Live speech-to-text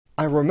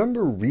I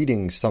remember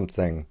reading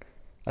something,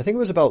 I think it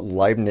was about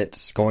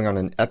Leibniz going on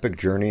an epic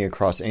journey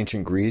across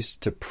ancient Greece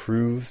to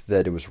prove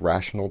that it was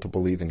rational to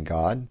believe in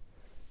God.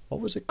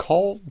 What was it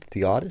called?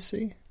 The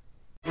Odyssey?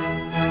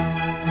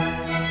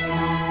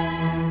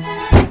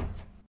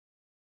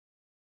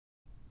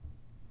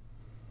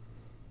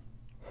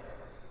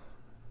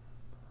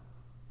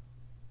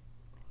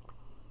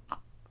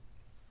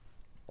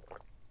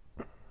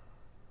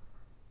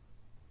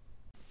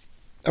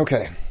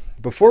 Okay,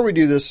 before we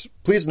do this,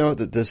 please note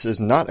that this is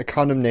not a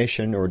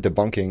condemnation or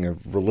debunking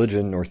of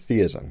religion or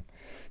theism.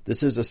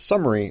 This is a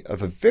summary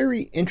of a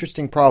very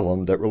interesting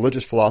problem that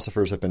religious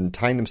philosophers have been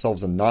tying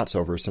themselves in knots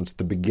over since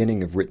the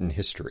beginning of written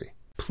history.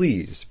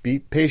 Please be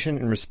patient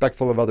and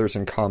respectful of others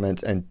in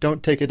comments, and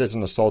don't take it as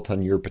an assault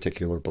on your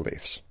particular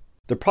beliefs.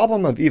 The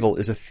problem of evil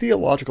is a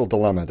theological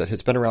dilemma that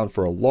has been around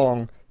for a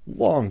long,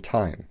 long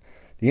time.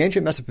 The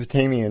ancient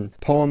Mesopotamian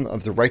poem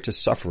of the righteous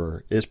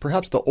sufferer is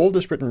perhaps the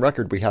oldest written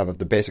record we have of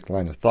the basic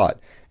line of thought,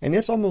 and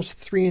it's almost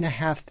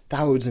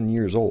 3,500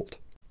 years old.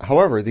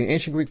 However, the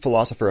ancient Greek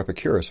philosopher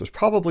Epicurus was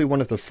probably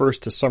one of the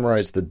first to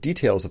summarize the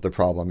details of the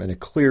problem in a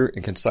clear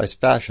and concise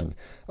fashion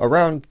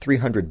around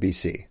 300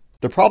 BC.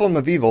 The problem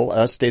of evil,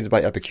 as stated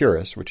by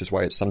Epicurus, which is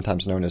why it's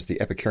sometimes known as the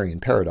Epicurean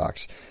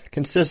paradox,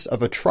 consists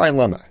of a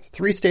trilemma,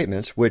 three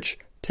statements which,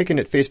 taken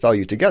at face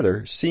value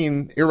together,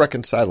 seem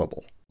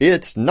irreconcilable.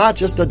 It's not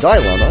just a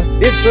dilemma,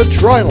 it's a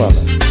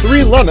trilemma.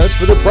 3 lemmas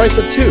for the price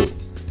of 2.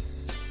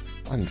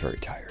 I'm very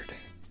tired.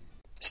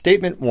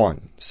 Statement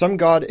 1. Some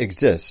God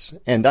exists,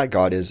 and that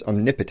God is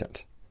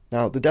omnipotent.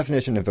 Now, the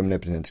definition of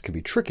omnipotence can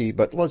be tricky,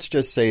 but let's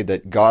just say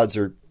that gods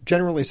are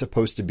generally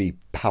supposed to be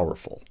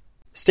powerful.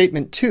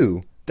 Statement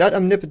 2. That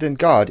omnipotent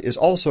God is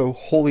also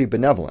wholly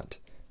benevolent.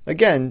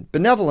 Again,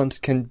 benevolence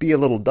can be a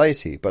little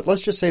dicey, but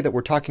let's just say that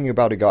we're talking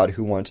about a God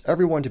who wants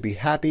everyone to be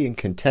happy and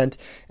content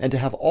and to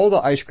have all the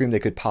ice cream they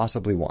could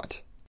possibly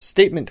want.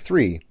 Statement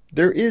 3.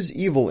 There is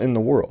evil in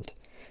the world.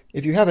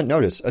 If you haven't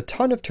noticed, a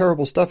ton of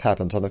terrible stuff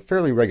happens on a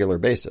fairly regular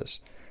basis.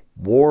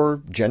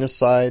 War,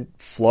 genocide,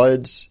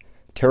 floods,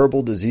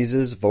 terrible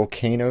diseases,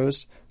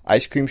 volcanoes,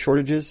 ice cream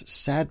shortages,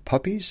 sad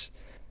puppies.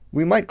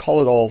 We might call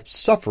it all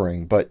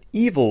suffering, but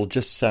evil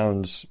just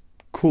sounds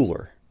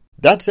cooler.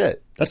 That's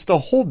it. That's the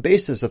whole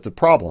basis of the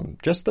problem,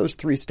 just those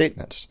 3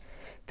 statements.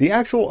 The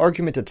actual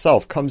argument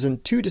itself comes in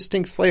 2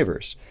 distinct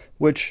flavors,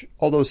 which,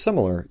 although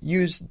similar,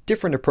 use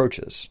different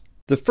approaches.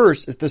 The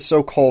first is the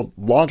so-called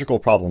logical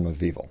problem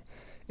of evil.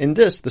 In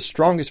this, the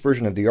strongest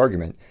version of the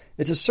argument,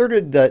 it's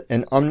asserted that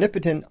an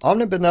omnipotent,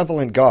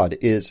 omnibenevolent God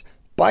is,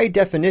 by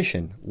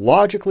definition,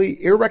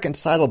 logically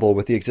irreconcilable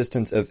with the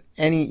existence of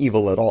any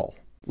evil at all.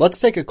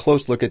 Let's take a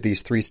close look at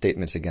these 3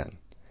 statements again.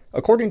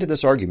 According to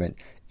this argument,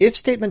 if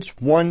statements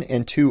 1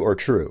 and 2 are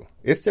true,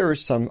 if there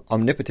is some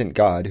omnipotent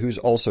God who's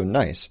also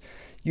nice,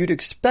 you'd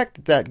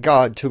expect that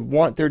God to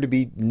want there to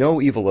be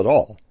no evil at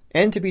all,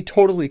 and to be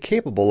totally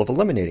capable of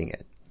eliminating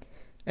it.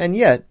 And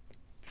yet,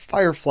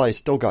 Firefly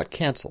still got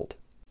cancelled.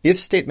 If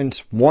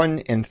statements 1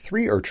 and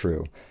 3 are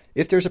true,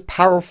 if there's a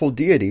powerful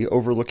deity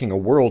overlooking a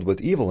world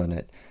with evil in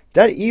it,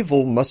 that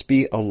evil must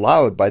be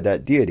allowed by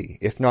that deity,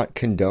 if not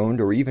condoned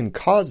or even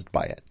caused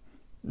by it.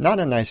 Not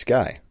a nice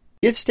guy.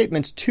 If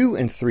statements 2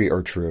 and 3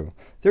 are true,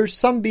 there's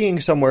some being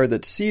somewhere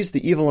that sees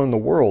the evil in the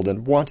world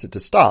and wants it to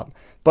stop,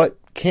 but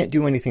can't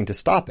do anything to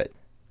stop it.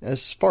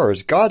 As far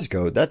as gods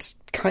go, that's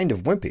kind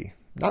of wimpy,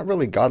 not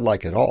really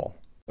godlike at all.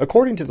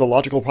 According to the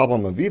logical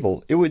problem of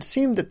evil, it would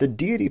seem that the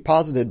deity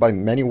posited by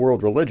many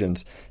world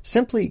religions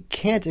simply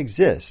can't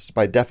exist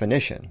by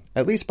definition,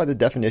 at least by the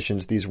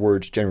definitions these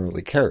words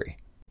generally carry.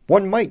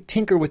 One might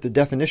tinker with the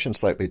definition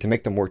slightly to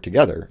make them work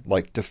together,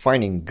 like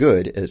defining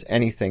good as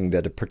anything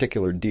that a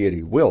particular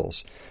deity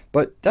wills,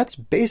 but that's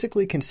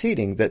basically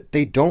conceding that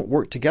they don't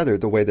work together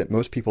the way that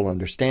most people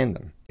understand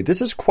them.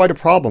 This is quite a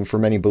problem for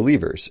many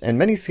believers, and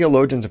many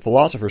theologians and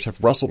philosophers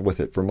have wrestled with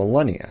it for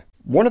millennia.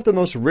 One of the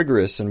most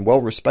rigorous and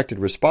well-respected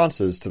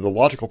responses to the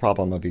logical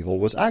problem of evil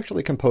was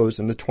actually composed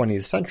in the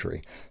 20th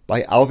century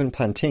by Alvin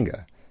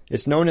Plantinga.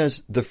 It's known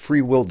as the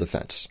free will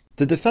defense.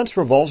 The defense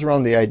revolves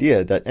around the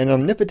idea that an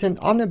omnipotent,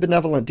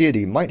 omnibenevolent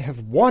deity might have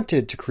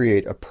wanted to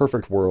create a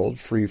perfect world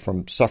free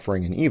from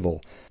suffering and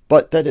evil,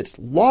 but that it's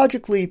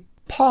logically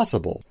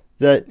possible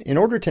that in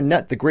order to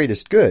net the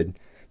greatest good,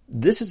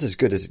 this is as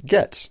good as it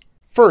gets.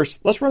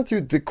 First, let's run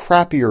through the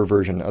crappier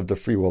version of the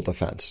free will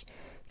defense.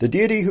 The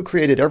deity who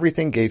created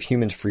everything gave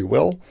humans free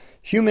will.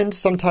 Humans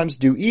sometimes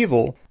do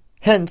evil,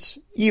 hence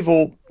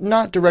evil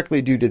not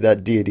directly due to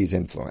that deity's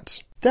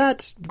influence.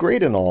 That's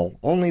great and all,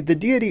 only the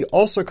deity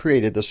also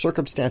created the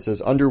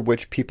circumstances under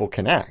which people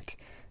can act,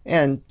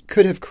 and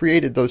could have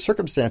created those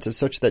circumstances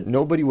such that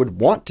nobody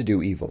would want to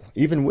do evil,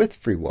 even with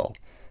free will.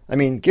 I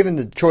mean, given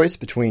the choice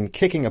between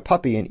kicking a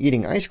puppy and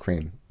eating ice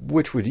cream,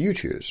 which would you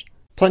choose?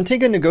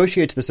 Plantinga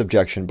negotiates this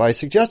objection by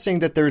suggesting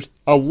that there's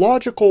a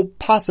logical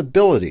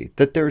possibility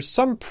that there's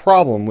some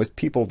problem with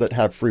people that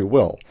have free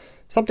will,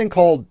 something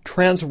called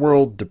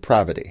transworld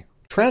depravity.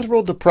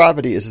 Transworld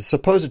depravity is a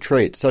supposed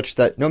trait such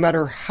that no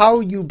matter how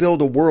you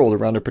build a world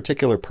around a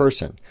particular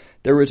person,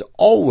 there is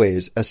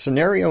always a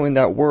scenario in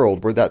that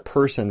world where that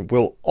person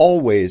will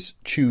always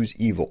choose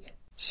evil.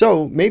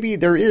 So maybe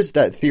there is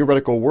that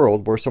theoretical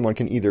world where someone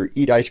can either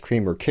eat ice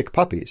cream or kick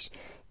puppies,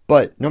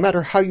 but no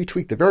matter how you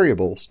tweak the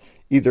variables,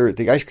 either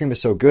the ice cream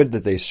is so good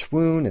that they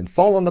swoon and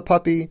fall on the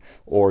puppy,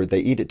 or they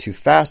eat it too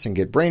fast and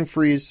get brain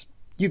freeze.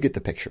 You get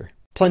the picture.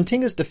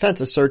 Plantinga's defense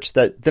asserts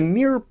that the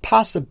mere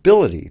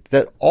possibility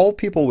that all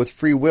people with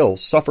free will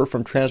suffer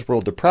from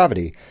transworld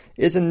depravity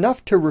is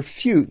enough to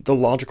refute the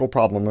logical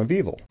problem of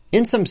evil.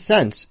 In some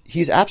sense,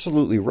 he's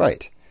absolutely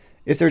right.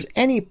 If there's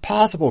any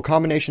possible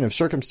combination of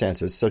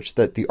circumstances such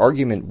that the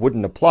argument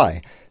wouldn't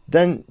apply,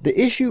 then the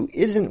issue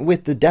isn't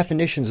with the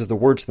definitions of the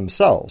words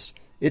themselves,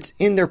 it's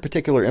in their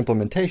particular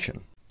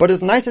implementation. But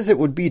as nice as it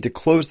would be to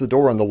close the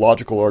door on the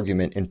logical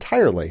argument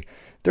entirely,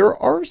 there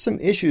are some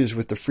issues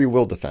with the free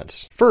will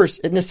defense.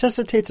 First, it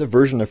necessitates a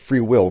version of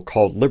free will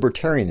called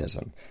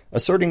libertarianism,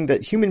 asserting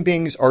that human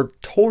beings are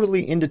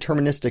totally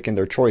indeterministic in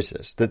their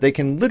choices, that they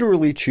can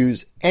literally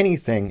choose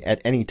anything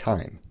at any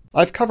time.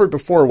 I've covered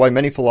before why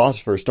many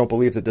philosophers don't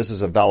believe that this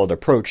is a valid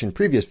approach in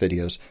previous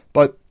videos,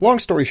 but long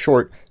story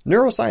short,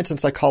 neuroscience and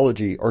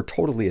psychology are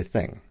totally a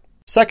thing.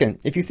 Second,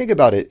 if you think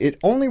about it, it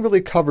only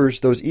really covers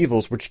those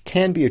evils which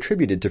can be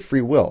attributed to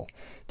free will,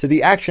 to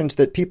the actions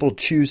that people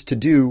choose to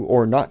do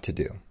or not to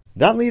do.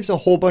 That leaves a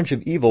whole bunch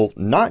of evil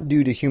not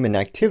due to human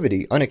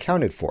activity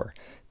unaccounted for,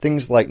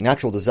 things like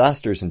natural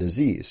disasters and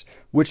disease,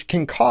 which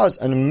can cause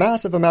a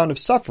massive amount of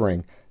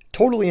suffering,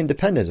 totally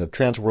independent of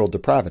transworld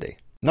depravity.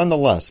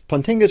 Nonetheless,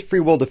 Plantinga's free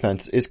will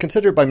defense is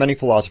considered by many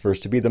philosophers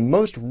to be the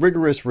most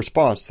rigorous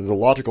response to the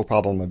logical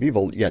problem of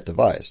evil yet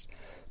devised.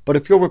 But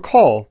if you'll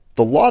recall,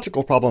 the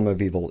logical problem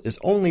of evil is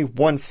only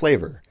one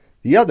flavor.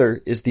 The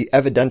other is the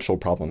evidential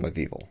problem of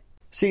evil.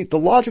 See, the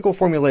logical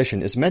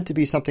formulation is meant to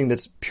be something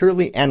that's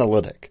purely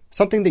analytic,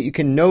 something that you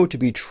can know to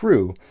be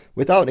true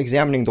without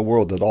examining the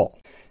world at all.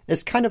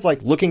 It's kind of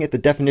like looking at the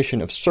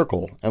definition of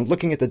circle and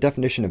looking at the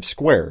definition of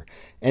square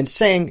and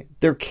saying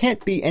there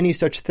can't be any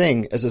such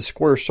thing as a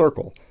square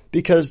circle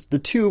because the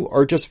two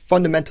are just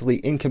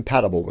fundamentally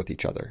incompatible with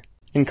each other.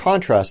 In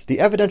contrast, the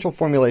evidential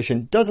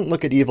formulation doesn't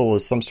look at evil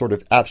as some sort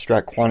of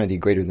abstract quantity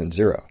greater than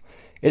zero.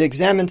 It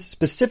examines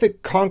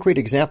specific concrete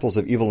examples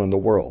of evil in the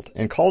world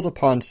and calls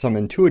upon some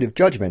intuitive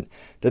judgment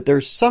that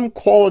there's some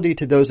quality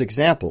to those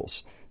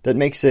examples that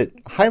makes it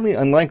highly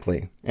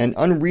unlikely and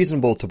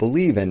unreasonable to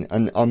believe in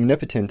an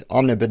omnipotent,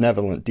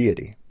 omnibenevolent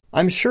deity.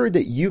 I'm sure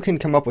that you can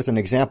come up with an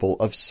example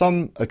of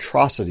some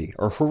atrocity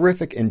or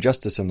horrific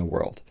injustice in the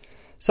world,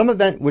 some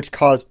event which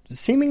caused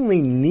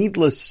seemingly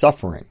needless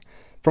suffering,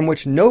 from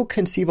which no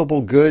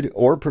conceivable good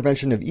or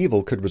prevention of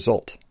evil could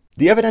result.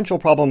 The evidential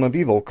problem of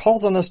evil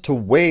calls on us to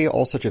weigh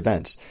all such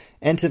events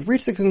and to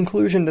reach the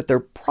conclusion that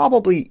there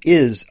probably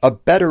is a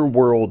better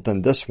world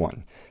than this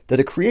one, that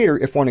a creator,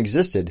 if one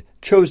existed,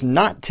 chose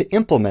not to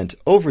implement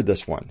over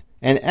this one,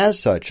 and as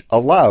such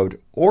allowed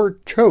or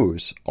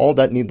chose all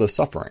that needless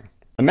suffering.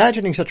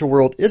 Imagining such a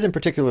world isn't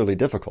particularly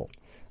difficult.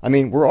 I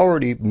mean, we're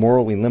already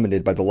morally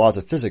limited by the laws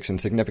of physics in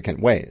significant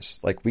ways,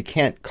 like we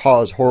can't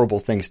cause horrible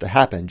things to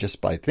happen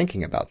just by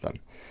thinking about them.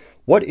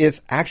 What if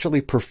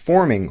actually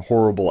performing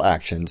horrible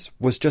actions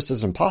was just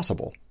as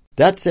impossible?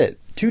 That's it.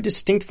 Two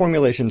distinct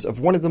formulations of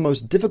one of the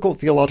most difficult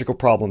theological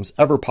problems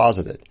ever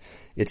posited.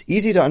 It's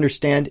easy to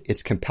understand,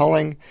 it's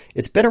compelling,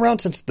 it's been around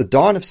since the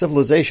dawn of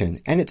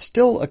civilization, and it's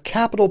still a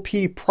capital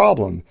P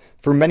problem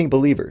for many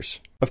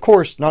believers. Of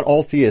course, not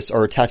all theists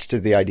are attached to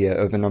the idea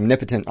of an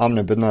omnipotent,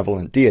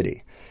 omnibenevolent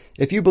deity.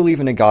 If you believe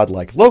in a god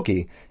like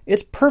Loki,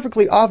 it's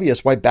perfectly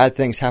obvious why bad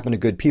things happen to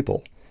good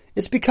people.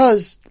 It's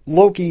because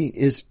Loki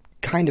is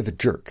kind of a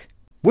jerk.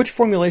 Which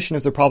formulation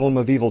of the problem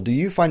of evil do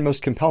you find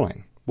most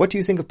compelling? What do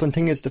you think of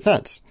Plantinga's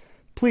defense?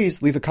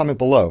 Please leave a comment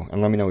below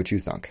and let me know what you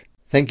think.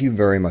 Thank you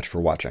very much for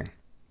watching.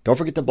 Don't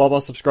forget to blah blah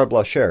subscribe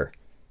blah share,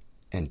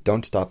 and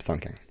don't stop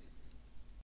thunking.